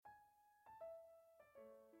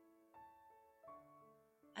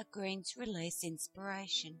are greens release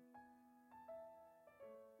inspiration.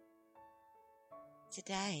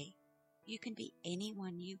 Today, you can be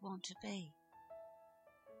anyone you want to be.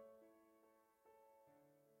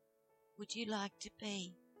 Would you like to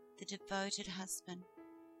be the devoted husband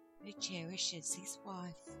who cherishes his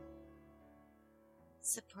wife,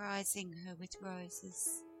 surprising her with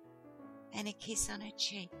roses and a kiss on her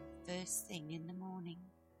cheek first thing in the morning?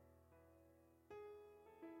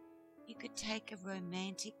 You could take a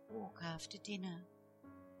romantic walk after dinner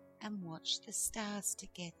and watch the stars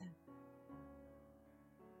together.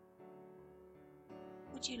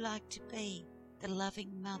 Would you like to be the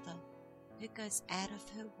loving mother who goes out of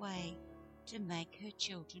her way to make her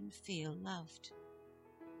children feel loved?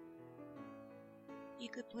 You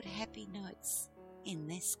could put happy notes in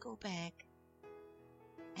their school bag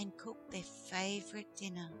and cook their favourite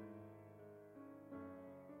dinner.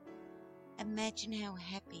 Imagine how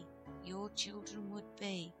happy your children would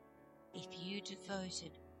be if you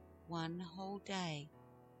devoted one whole day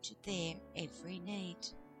to their every need,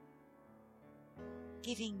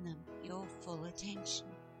 giving them your full attention.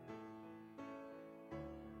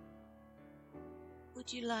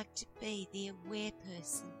 Would you like to be the aware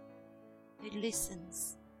person who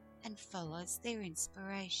listens and follows their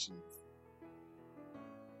inspirations?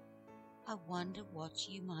 I wonder what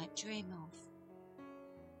you might dream of.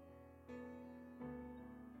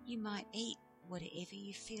 You might eat whatever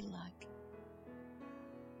you feel like.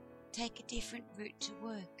 Take a different route to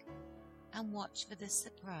work and watch for the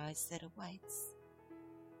surprise that awaits.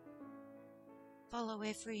 Follow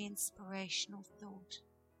every inspirational thought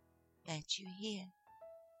that you hear.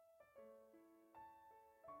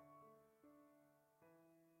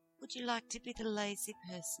 Would you like to be the lazy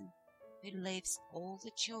person who leaves all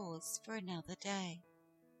the chores for another day?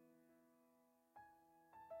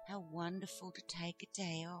 How wonderful to take a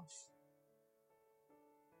day off.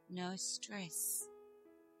 No stress,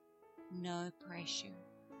 no pressure,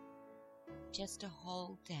 just a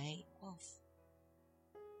whole day off.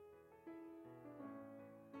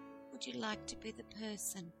 Would you like to be the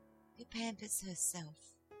person who pampers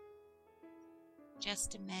herself?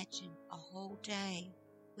 Just imagine a whole day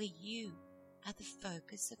where you are the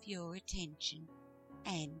focus of your attention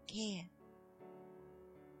and care.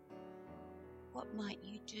 What might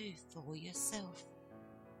you do for yourself?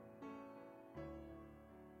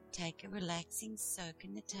 Take a relaxing soak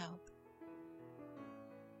in the tub.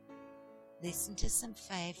 Listen to some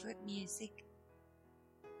favourite music.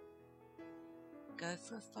 Go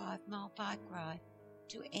for a 5-mile bike ride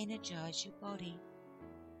to energise your body.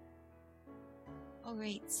 Or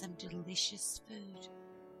eat some delicious food.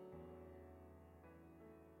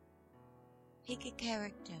 Pick a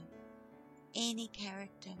character, any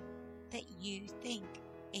character that you think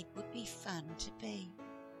it would be fun to be.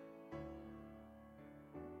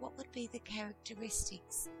 What would be the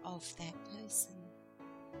characteristics of that person?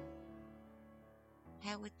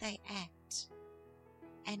 How would they act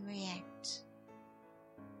and react?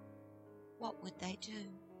 What would they do?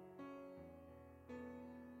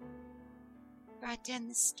 Write down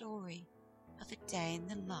the story of a day in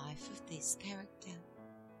the life of this character.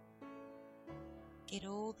 Get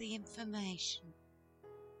all the information.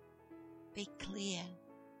 Be clear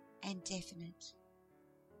and definite.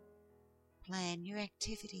 Plan your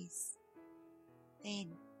activities.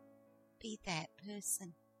 Then be that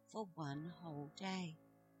person for one whole day.